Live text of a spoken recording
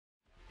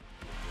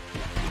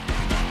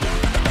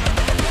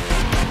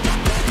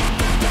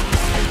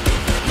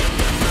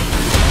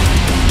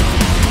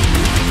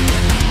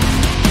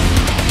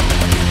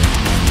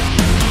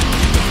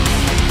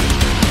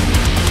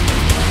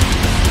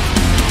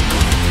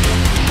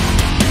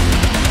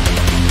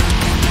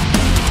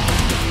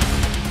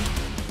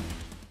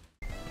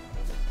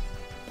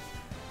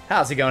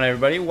How's it going,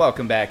 everybody?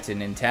 Welcome back to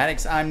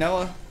Nintenix. I'm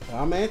Noah.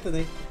 I'm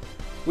Anthony.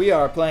 We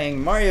are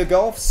playing Mario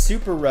Golf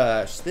Super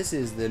Rush. This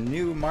is the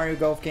new Mario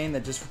Golf game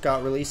that just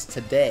got released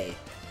today.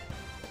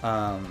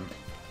 Yeah.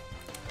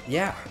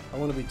 I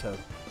want to be Toad.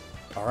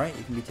 All right,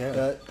 you can be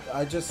Toad.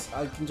 I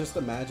can just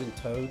imagine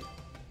Toad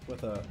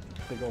with a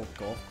big old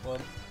golf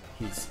club.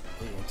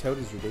 Toad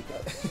is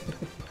ridiculous.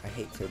 I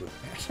hate Toad with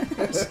passion.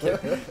 Just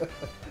kidding.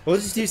 We'll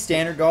just do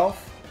standard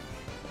golf.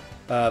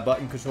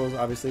 Button controls.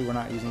 Obviously, we're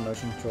not using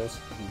motion controls.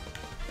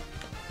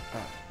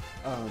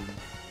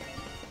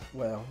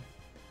 Well.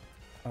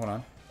 Hold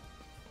on.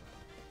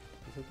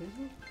 Is it these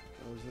ones?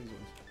 Or is these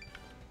ones?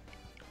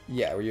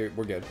 Yeah, we're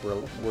good.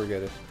 We're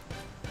good.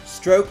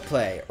 Stroke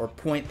play or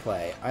point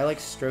play. I like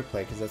stroke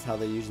play because that's how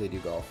they usually do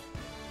golf.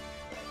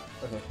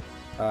 Okay.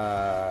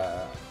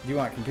 Do you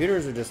want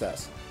computers or just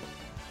us?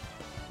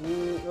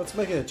 Let's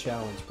make it a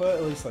challenge. Put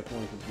at least like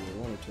one computer,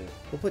 one or two.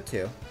 We'll put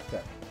two.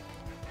 Okay.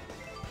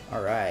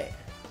 All right.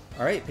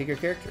 All right. Pick your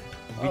character.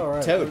 All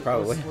right. Toad,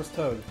 probably. Where's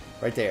Toad?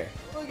 Right there.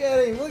 Look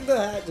at him. Look at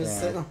that. Just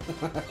sitting on.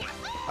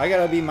 I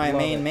gotta be my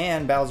Love main it.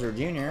 man, Bowser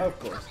Jr. Of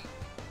course.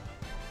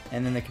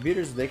 And then the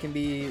computers, they can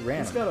be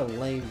random. He's got a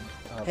lame.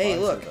 Hey, visor,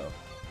 look. though.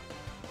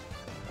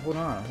 Hold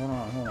on.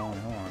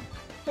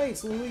 Hey,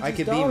 it's Luigi's I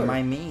could daughter. be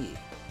my me.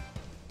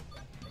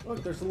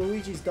 Look, there's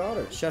Luigi's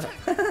daughter. Shut up.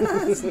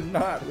 This is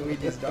not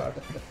Luigi's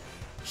daughter.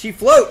 She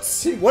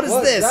floats. What is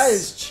this? That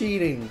is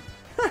cheating.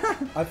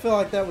 I feel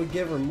like that would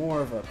give her more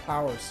of a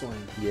power swing.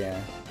 Yeah.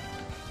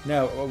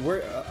 No,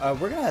 we're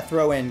gonna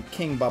throw in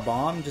King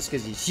Bob-omb just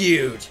because he's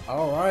huge.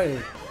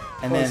 Alrighty.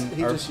 And Plus, then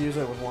he just used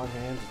it with one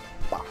hand.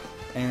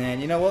 And then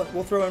you know what?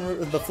 We'll throw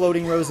in the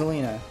floating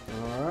Rosalina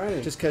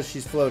Alrighty. just because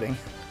she's floating.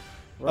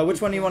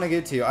 Which one do you want to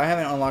get to? I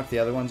haven't unlocked the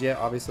other ones yet,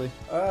 obviously.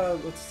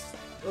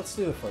 Let's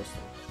do the first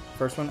one.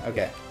 First one?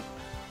 Okay.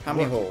 How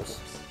many Rookie holes?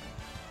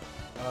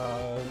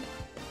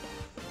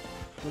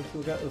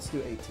 course. Let's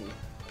do 18.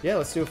 Yeah,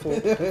 let's do a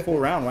full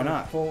round. Why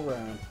not? Full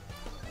round.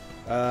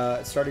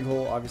 Starting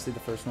hole, obviously the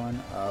first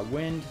one.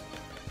 Wind.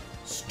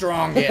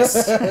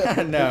 Strongest.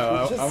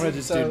 No, I'm gonna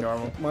just do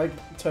normal. My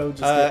Toad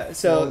just get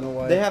flown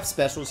away. They have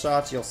special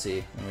shots. You'll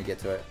see when we get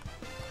to it.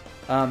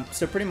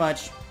 So pretty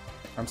much,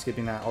 I'm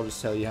skipping that. I'll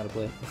just tell you how to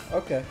play.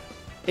 Okay.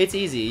 It's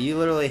easy. You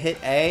literally hit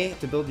A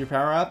to build your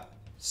power up.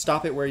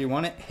 Stop it where you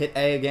want it. Hit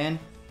A again.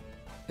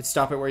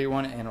 Stop it where you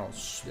want it, and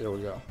it'll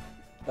go.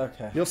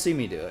 Okay. You'll see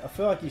me do it. I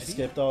feel like you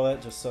skipped all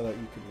that just so that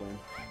you could win.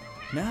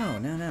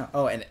 No.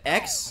 Oh, and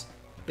X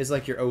is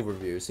like your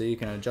overview, so you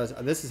can adjust.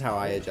 This is how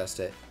I adjust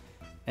it.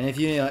 And if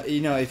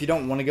if you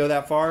don't want to go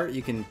that far,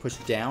 you can push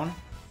down,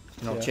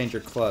 and it'll change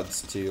your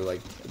clubs to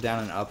like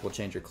down and up will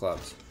change your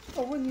clubs.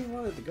 Oh, when you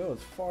want it to go as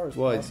far as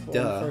Well, possible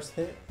duh. on the first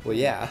hit. Well,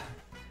 yeah.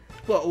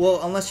 Well,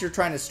 unless you're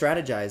trying to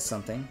strategize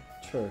something.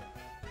 True.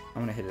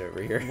 I'm gonna hit it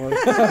over here.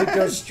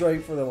 Go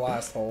straight for the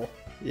last hole.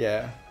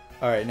 Yeah.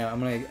 All right. No, I'm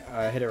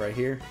gonna hit it right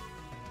here.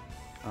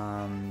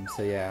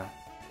 So yeah.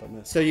 Don't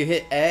miss. So you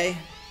hit A.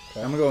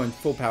 Okay. I'm gonna go in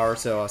full power,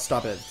 so I'll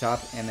stop it at the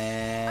top, and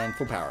then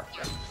full power.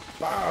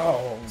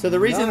 Wow. So the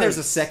reason there's a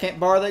nice. second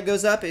bar that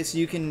goes up is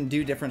you can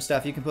do different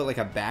stuff. You can put like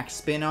a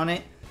backspin on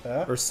it,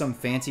 Yeah? or some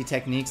fancy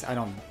techniques. I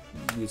don't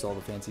use all the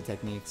fancy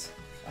techniques.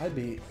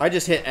 I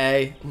just hit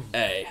A.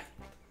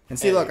 And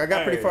see, look, I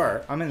got pretty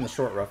far. I'm in the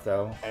short rough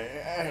though.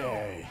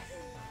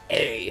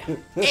 A.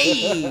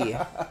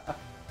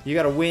 You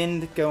got a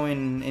wind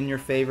going in your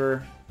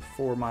favor,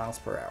 4 miles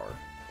per hour.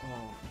 Oh,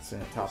 It's in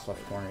the top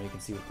left corner. You can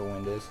see what the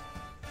wind is.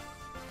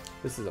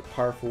 This is a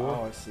par 4.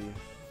 oh, I see.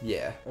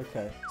 Yeah.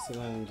 Okay, so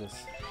then just.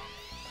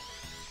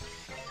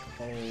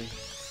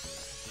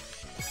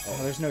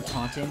 Oh, there's no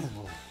taunting.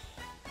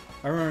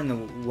 I remember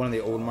in one of the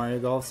old Mario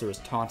Golfs, there was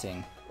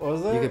taunting.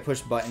 Was there? You could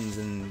push buttons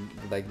and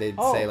like they'd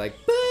Oh. say like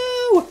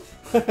 "boo."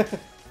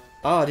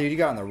 Oh, dude, you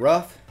got in the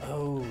rough.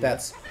 Oh,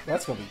 That's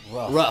gonna be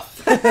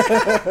rough.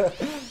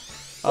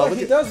 rough. Oh, look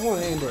he at- does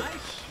one-handed.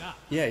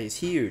 Yeah, he's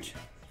huge.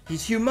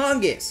 He's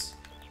humongous.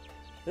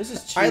 This is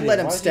I'd cheating. let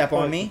him Why'd you step put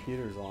on me.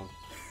 Computers on.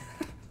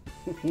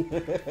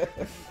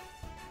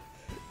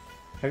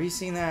 Have you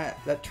seen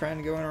that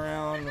trend going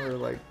around or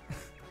like?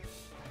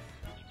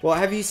 Well,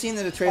 have you seen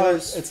the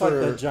trailers? It's for...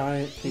 like the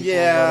giant people.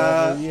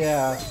 Yeah. Whatever.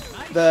 Yeah.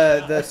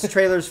 the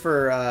trailers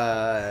for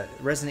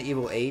Resident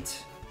Evil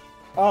 8.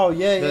 Oh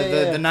yeah,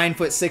 The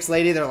 9'6"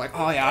 lady. They're like,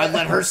 oh yeah, I'd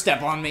let her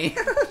step on me.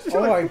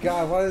 Oh my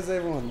god, why does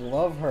everyone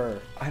love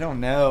her? I don't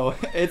know.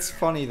 It's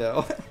funny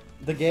though.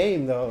 The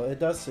game though, it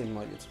does seem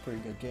like it's a pretty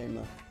good game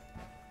though.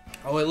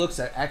 Oh, it looks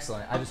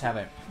excellent. I just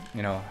haven't,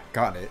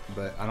 got it,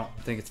 but I don't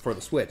think it's for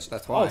the Switch.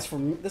 That's why. Oh, it's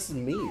from this is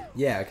me.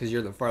 Yeah, because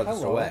you're the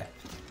farthest Hello. away.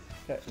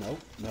 Okay,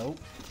 nope.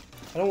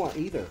 I don't want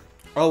either.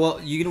 Oh well,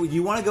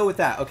 you want to go with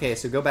that? Okay,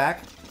 so go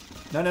back.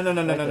 No,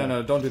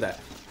 don't do that.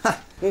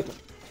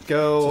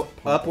 Go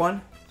up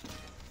one.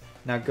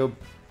 Now go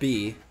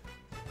B.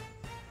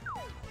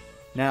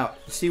 Now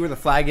see where the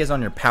flag is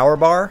on your power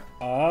bar?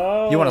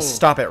 Oh. You want to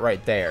stop it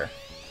right there.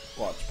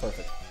 Watch,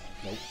 perfect.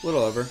 Nope. A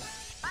little over.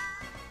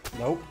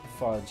 Nope.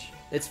 Fudge.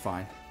 It's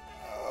fine.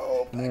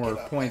 Oh. More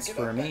points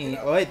for me.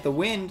 Oh wait, the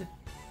wind.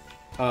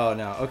 Oh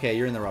no. Okay,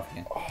 you're in the rough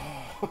again.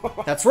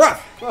 That's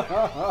rough.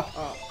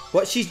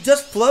 What? She's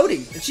just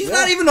floating. She's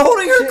not even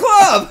holding her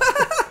club.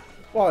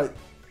 What?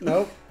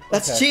 Nope.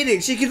 That's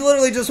cheating. She could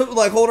literally just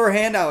like hold her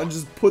hand out and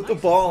just put the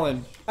ball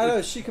in. I don't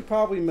know. She could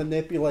probably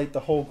manipulate the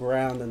whole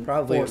ground and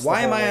Probably. force the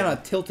Why am ball I on in.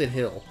 a tilted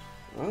hill?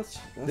 That's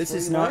This where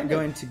is you not land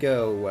going it. to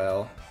go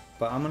well,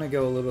 but I'm gonna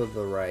go a little to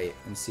the right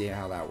and see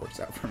how that works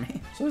out for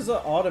me. So does it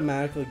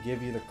automatically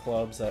give you the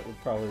clubs that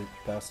would probably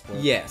best work?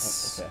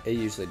 Yes, Okay. it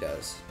usually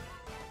does.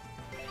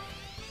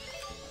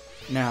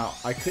 Now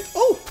I could.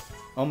 Oh,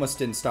 almost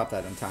didn't stop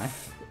that in time.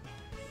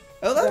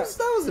 Oh, that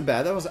wasn't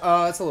bad. That was.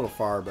 Oh, that's a little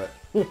far, but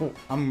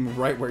I'm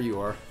right where you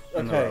are.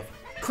 in the Okay. row.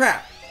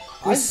 Crap.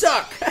 We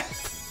suck.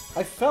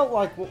 I felt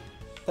like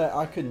that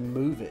I could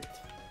move it.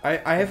 I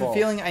have a ball.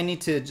 feeling I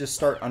need to just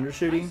start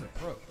undershooting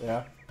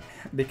Yeah.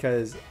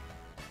 because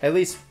at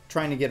least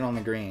trying to get it on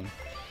the green.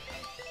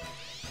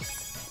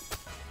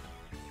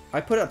 I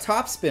put a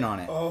top spin on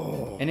it,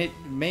 and it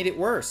made it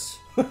worse.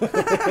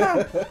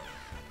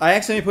 I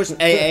accidentally pushed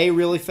AA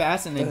really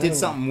fast, and it did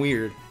something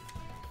weird.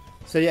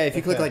 So yeah, if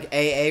you click like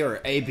AA or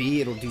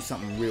AB, it'll do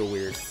something real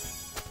weird.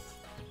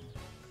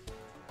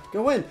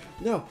 Go in.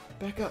 No,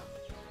 back up.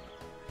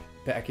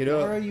 Back it Why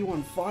up. are you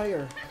on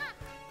fire?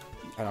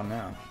 I don't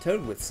know.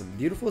 Toad with some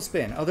beautiful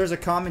spin. Oh, there's a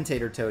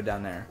commentator Toad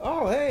down there.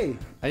 Oh, hey.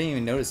 I didn't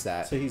even notice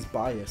that. So he's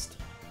biased.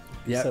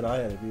 He Yep. said I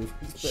had a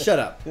beautiful spin. Shut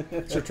up.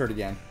 It's your turn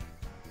again.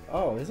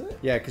 Oh, is it?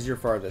 Yeah, because you're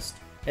farthest.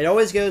 It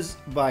always goes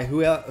by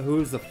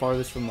who's the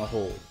farthest from the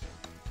hole.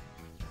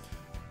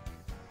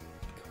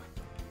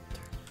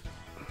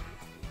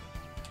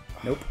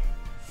 Nope.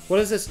 What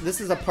is this?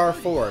 This is a par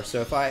 4.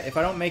 So if I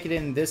don't make it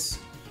in this,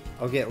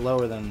 I'll get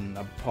lower than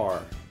a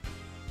par.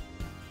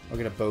 I'll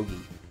get a bogey.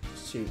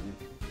 It's cheating.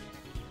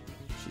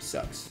 She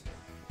sucks.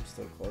 I'm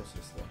still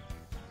closest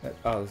though.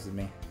 Oh, this is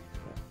me.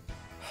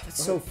 Oh,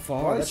 that's so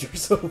far. Why That's, is you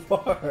so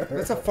far?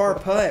 that's a far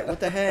putt. What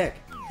the heck?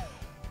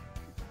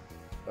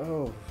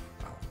 Oh.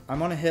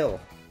 I'm on a hill.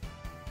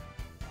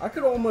 I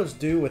could almost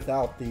do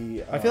without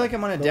the. I feel like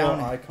I'm on a the down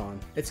little icon.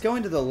 It's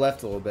going to the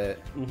left a little bit.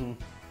 Mm-hmm.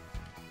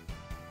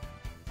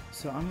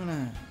 So I'm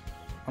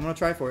gonna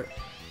try for it.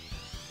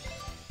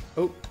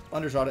 Oh,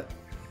 undershot it.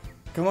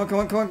 Come on, come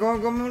on, come on, come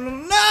on, come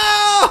on. No!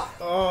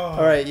 Oh.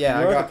 All right, yeah,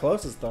 I You're got the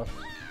closest though.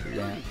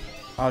 Yeah.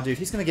 Oh, dude,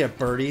 he's gonna get a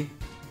birdie.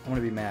 I'm gonna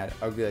be mad.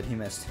 Oh, good, he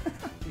missed.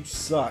 You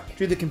suck.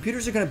 Dude, the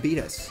computers are gonna beat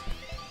us.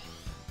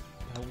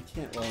 No, we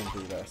can't let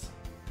him beat us.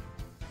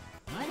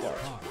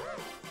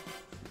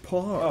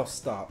 Par. Oh,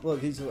 stop!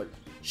 Look, he's like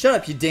Shut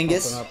up, you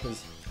dingus. pumping up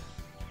his.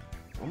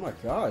 Oh my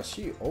gosh,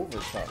 she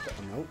overshot that.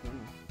 Nope.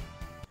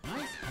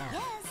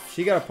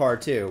 She got a par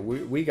too.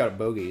 We got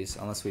bogeys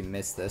unless we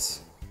miss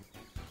this.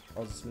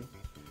 Oh, is this me?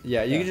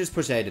 Yeah, you Yeah. can just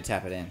push A to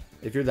tap it in.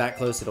 If you're that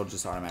close, it'll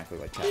just automatically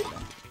like tap it in.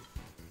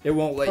 It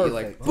won't let you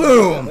like Perfect.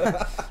 boom.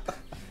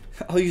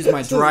 I'll use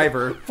my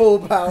driver. Full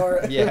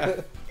power.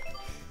 Yeah.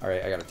 All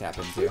right, I gotta tap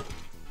in too.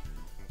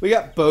 We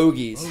got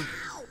bogeys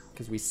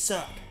because we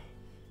suck.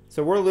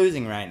 So we're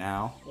losing right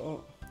now,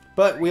 Oh,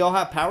 but we all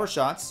have power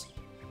shots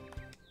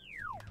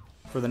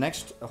for the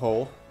next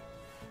hole.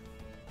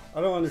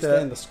 I don't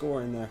understand the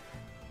score in there.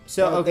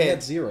 So Oh, They okay,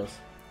 had zeros.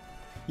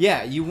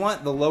 yeah, you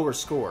want the lower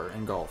score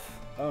in golf.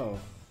 Oh,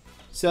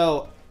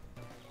 So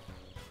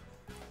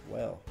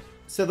well.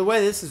 the way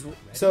this is,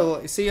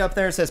 so see up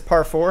there it says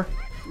par 4.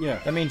 Yeah.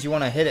 That means you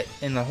want to hit it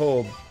in the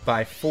hole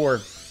by 4.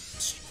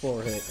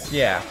 4 hits.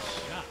 Yeah.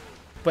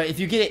 But if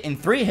you get it in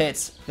 3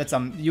 hits, that's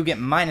you get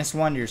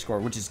 -1 to your score,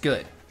 which is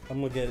good.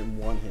 I'm gonna get it in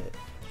 1 hit.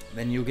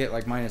 Then you'll get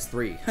like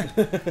 -3.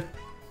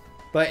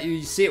 But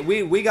you see,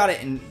 we got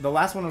it in the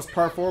last one was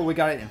par 4. We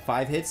got it in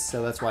 5 hits,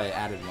 so that's why I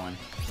added 1.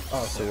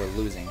 Oh, So we're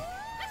losing.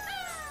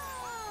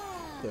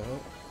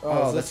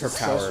 Oh, is that's her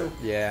this a power. special?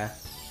 Yeah.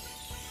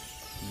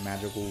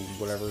 Magical,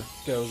 whatever.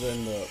 Goes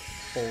in the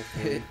whole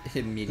thing.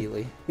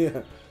 Immediately.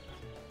 Yeah.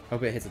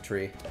 Hope it hits a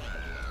tree.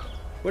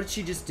 What did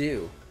she just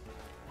do?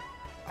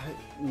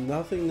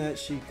 Nothing that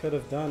she could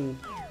have done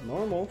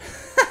normal.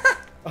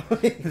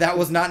 That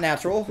was not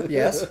natural.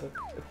 Yes.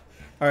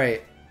 All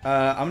right.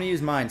 I'm gonna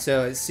use mine.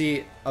 So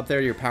see up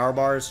there, your power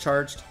bar is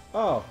charged.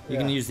 Oh, You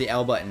can use the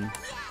L button.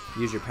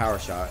 Use your power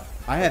shot.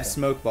 I have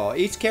smoke ball.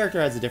 Each character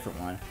has a different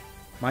one.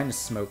 Mine is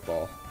smoke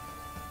ball.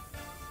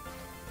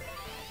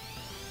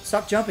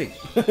 Stop jumping.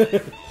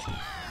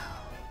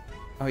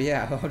 Oh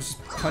yeah, I'll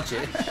just punch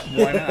it.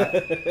 Why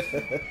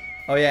not?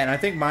 Oh yeah, and I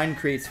think mine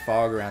creates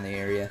fog around the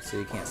area, so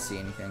you can't see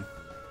anything.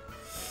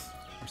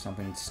 Or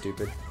something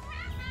stupid.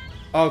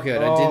 Oh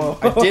good,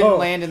 I didn't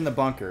land in the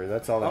bunker.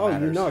 That's all that Oh,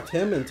 matters. you knocked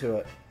him into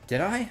it.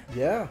 Did I?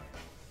 Yeah.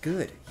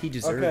 Good. He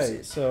deserves Okay,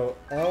 it. so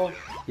L.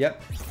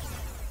 Yep.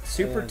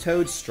 Super And-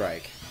 Toad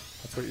Strike.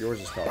 That's what yours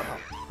is called.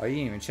 Oh, you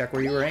didn't even check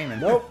where you were aiming.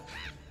 Nope.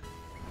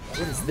 What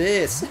is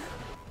this?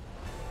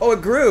 Oh,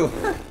 it grew.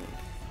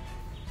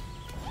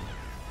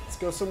 Let's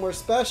go somewhere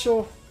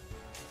special.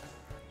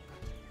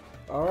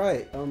 All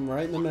right, I'm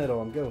right in the middle.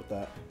 I'm good with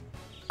that.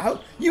 Oh,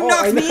 you Oh,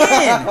 knocked I me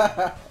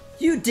know. in.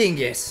 You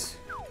dingus.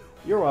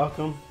 You're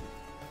welcome.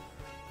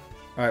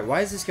 All right,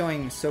 why is this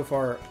going so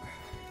far?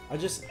 I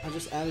just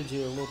added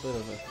you a little bit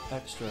of an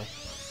extra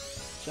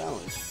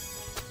challenge.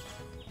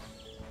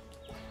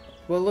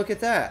 Well, look at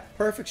that.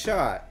 Perfect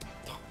shot.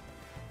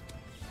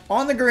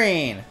 On the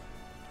green.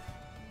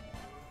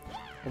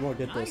 I'm gonna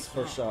get this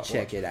first shot.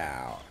 Check it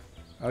out.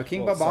 Oh,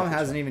 King Well, Bob second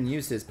hasn't shot. even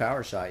used his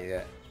power shot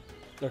yet.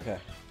 Okay.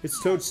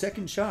 It's Toad's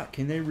second shot.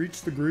 Can they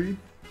reach the green?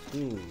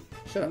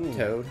 Shut up,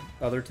 Toad.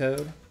 Other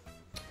Toad.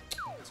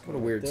 What a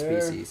weird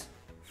there. species.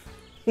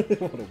 What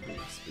a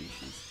weird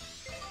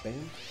species.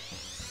 Bam.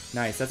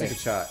 Nice. That's a good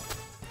shot.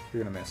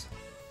 You're gonna miss.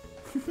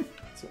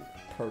 It's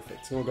perfect.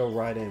 It's gonna go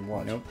right in.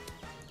 Watch. Nope.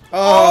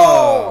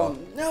 Oh!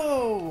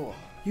 No!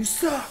 You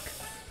suck!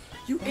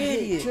 You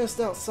idiot! Just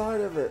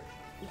outside of it.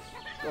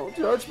 Don't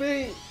judge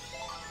me.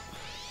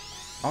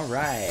 All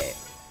right.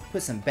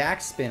 Put some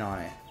backspin on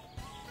it.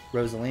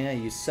 Rosalina,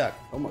 you suck.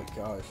 Oh my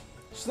gosh.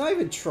 She's not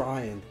even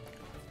trying.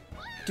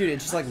 Dude, it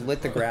just like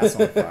lit the grass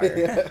on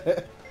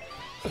fire.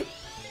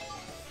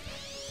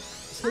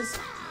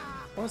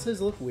 Why does his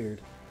look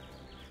weird?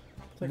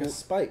 It's like a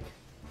spike.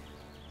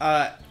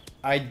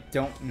 I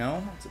don't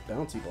know. It's a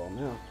bouncy ball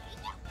now.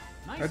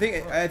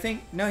 I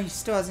think no, he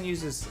still hasn't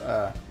used his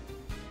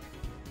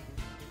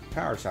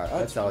power shot.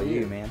 That's all you,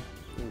 weird. man.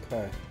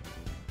 Okay.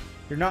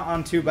 You're not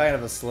on too bad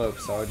of a slope,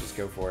 so I'll just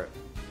go for it.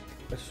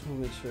 I just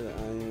want to make sure that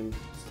I am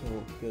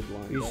still good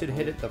line. You should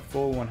hit it the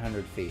full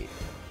 100 feet.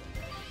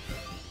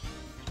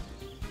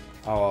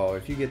 Oh,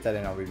 if you get that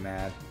in, I'll be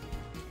mad.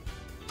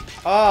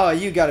 Oh,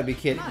 you gotta be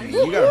kidding me.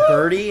 You got a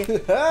birdie?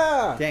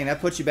 Dang,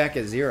 that puts you back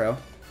at 0.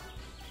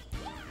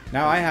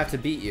 Now I have to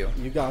beat you.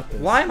 You got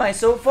this. Why am I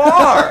so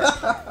far?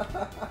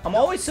 I'm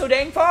always so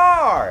dang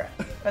far.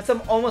 That's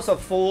almost a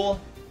full.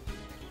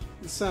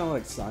 You sound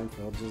like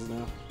Seinfeld just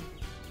now.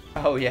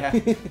 Oh, yeah.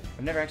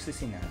 I've never actually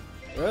seen that.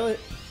 Really?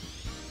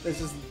 It's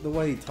just the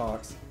way he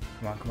talks.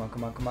 Come on, come on,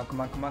 come on, come on, come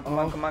on, come on, Oh, come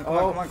on, come on, come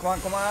oh. on, come on, come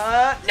on, come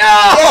on. No!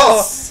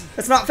 Yes!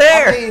 That's not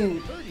fair. I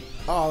mean,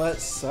 oh, that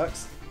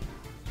sucks.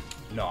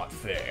 Not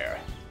fair.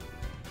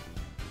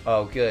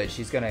 Oh, good.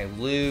 She's gonna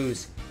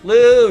lose.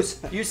 Lose!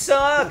 You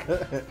suck!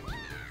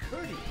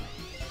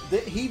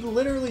 He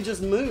literally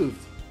just moved.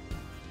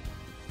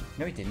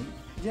 No, he didn't.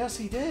 Yes,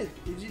 he did.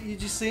 You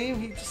just see him?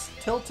 He just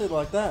tilted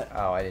like that.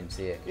 Oh, I didn't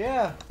see it.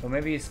 Yeah. Well,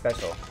 maybe he's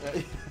special.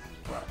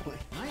 Probably.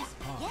 Nice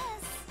bomb.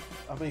 Yes.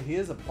 I mean, he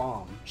is a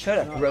bomb. Shut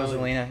up, Not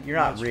Rosalina. really You're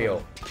not much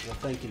real. for the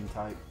thinking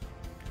type.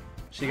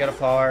 She got a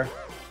par.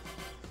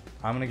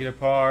 I'm gonna get a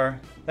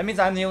par. That means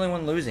I'm the only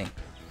one losing.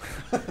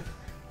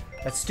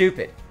 That's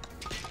stupid.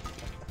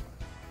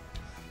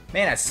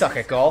 Man, I suck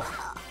at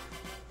golf.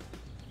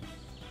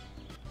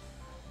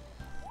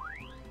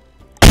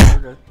 We're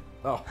good.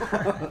 Oh.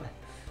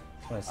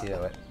 I want to see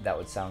what that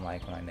would sound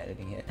like when I'm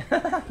editing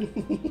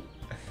it.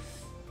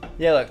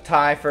 Yeah, look.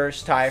 Tie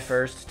first, tie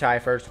first, tie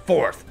first.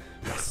 Fourth.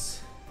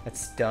 Yes.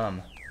 That's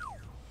dumb.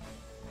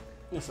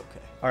 It's okay.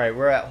 Alright,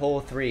 we're at hole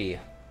 3.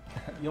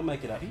 You'll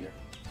make it up here.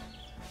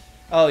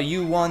 Oh,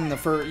 you won the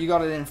first. You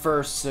got it in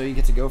first, so you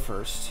get to go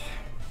first.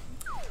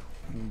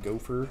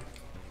 Gopher.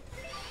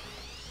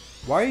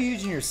 Why are you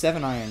using your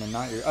 7-iron and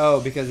not your... Oh,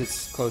 because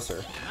it's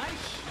closer.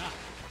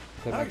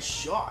 Nice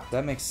shot.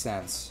 That makes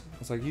sense.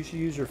 It's like you should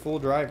use your full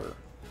driver.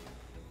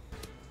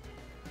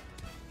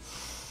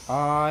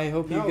 I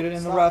hope you get it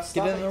in the rough.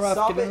 Get it in the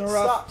rough. Get it in the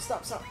rough.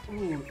 Stop.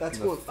 Ooh, that's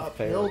The going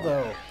uphill fail.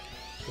 though.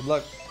 Good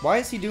luck. Why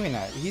is he doing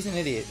that? He's an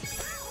idiot.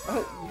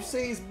 You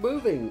say he's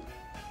moving.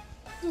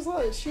 Just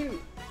let it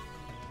shoot.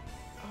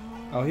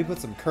 Oh, he put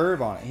some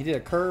curve on it. He did a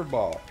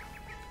curveball.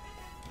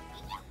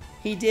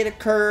 He did a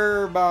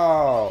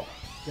curveball.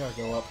 You gotta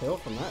go uphill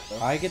from that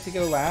though. I get to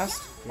go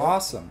last? Yep.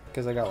 Awesome,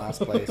 because I got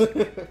last place.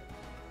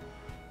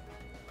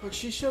 But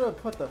she should have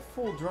put the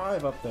full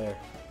drive up there.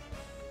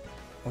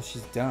 Well,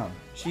 she's dumb.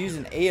 She used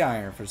an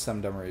 8-iron for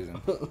some dumb reason.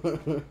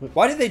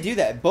 Why did they do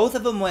that? Both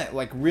of them went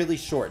like really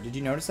short. Did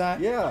you notice that?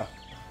 Yeah.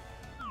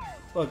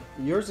 Look,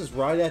 yours is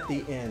right at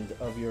the end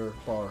of your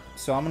bar.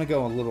 So I'm gonna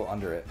go a little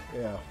under it.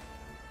 Yeah.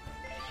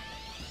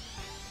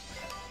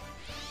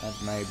 That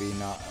may be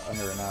not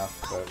under enough,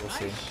 but we'll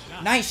see.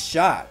 Nice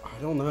shot.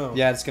 I don't know.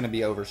 Yeah, it's gonna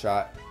be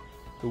overshot.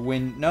 The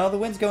wind. No, the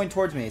wind's going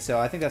towards me, so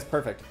I think that's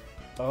perfect.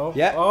 Oh.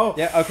 Yeah. Oh.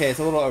 Yeah. Okay, it's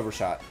a little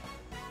overshot.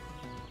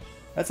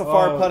 That's a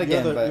far putt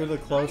again, you're but the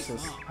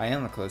closest. I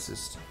am the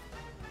closest.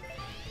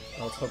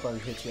 Let's hope I can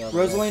hit you out.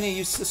 Rosalina,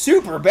 you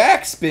super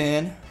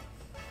backspin.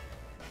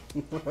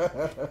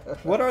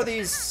 What are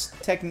these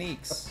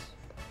techniques?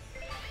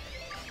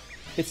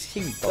 It's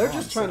King Bob. They're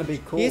just trying to be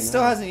cool. He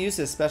still now. hasn't used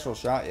his special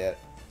shot yet.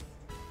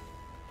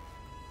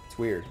 It's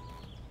weird.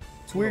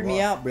 It's weird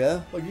me out,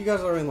 bro. Look, you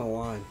guys are in the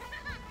line.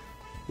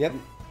 Yep.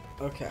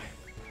 Okay.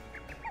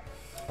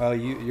 Well,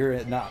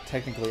 you're not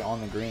technically on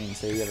the green,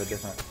 so you have a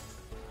different.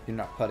 You're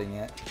not putting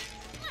yet.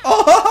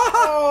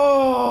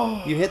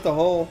 Oh! You hit the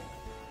hole.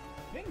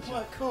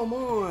 What? Come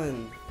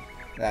on.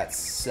 That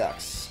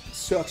sucks.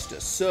 Sucks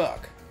to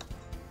suck.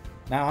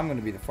 Now I'm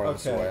gonna be the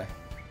farthest Okay. away.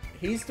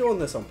 He's doing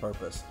this on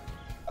purpose.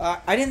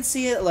 I didn't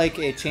see it like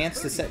a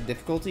chance to set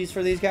difficulties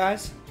for these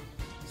guys,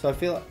 so I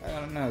feel I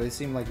don't know. They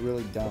seem like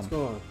really dumb. What's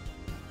going on?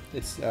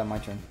 It's my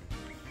turn.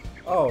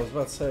 Oh, I was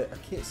about to say, I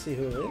can't see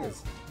who it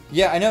is.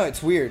 Yeah, I know,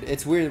 it's weird.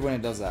 It's weird when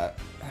it does that.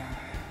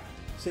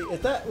 See,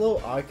 if that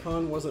little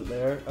icon wasn't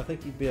there, I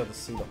think you'd be able to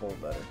see the hole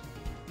better.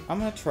 I'm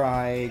gonna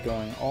try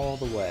going all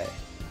the way.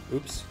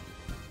 Oops.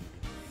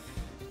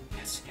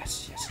 Yes,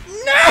 yes, yes.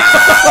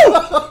 No!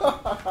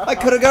 I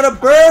could have got a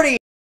birdie!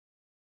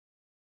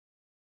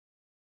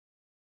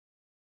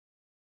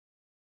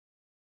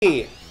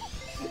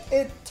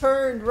 It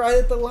turned right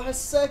at the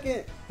last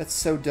second. That's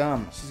so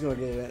dumb. She's gonna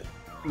get it.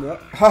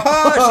 Yep.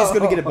 Haha, she's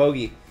gonna get a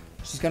bogey.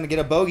 She's gonna get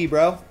a bogey,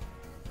 bro.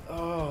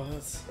 Oh,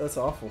 that's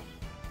awful.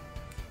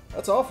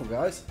 That's awful,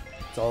 guys.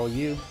 It's all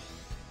you.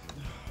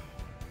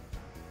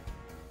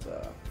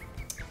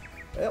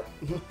 Yep.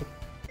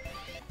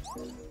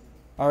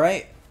 All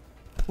right.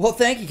 Well,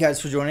 thank you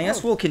guys for joining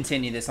us. We'll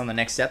continue this on the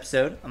next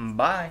episode.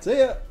 Bye. See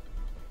ya.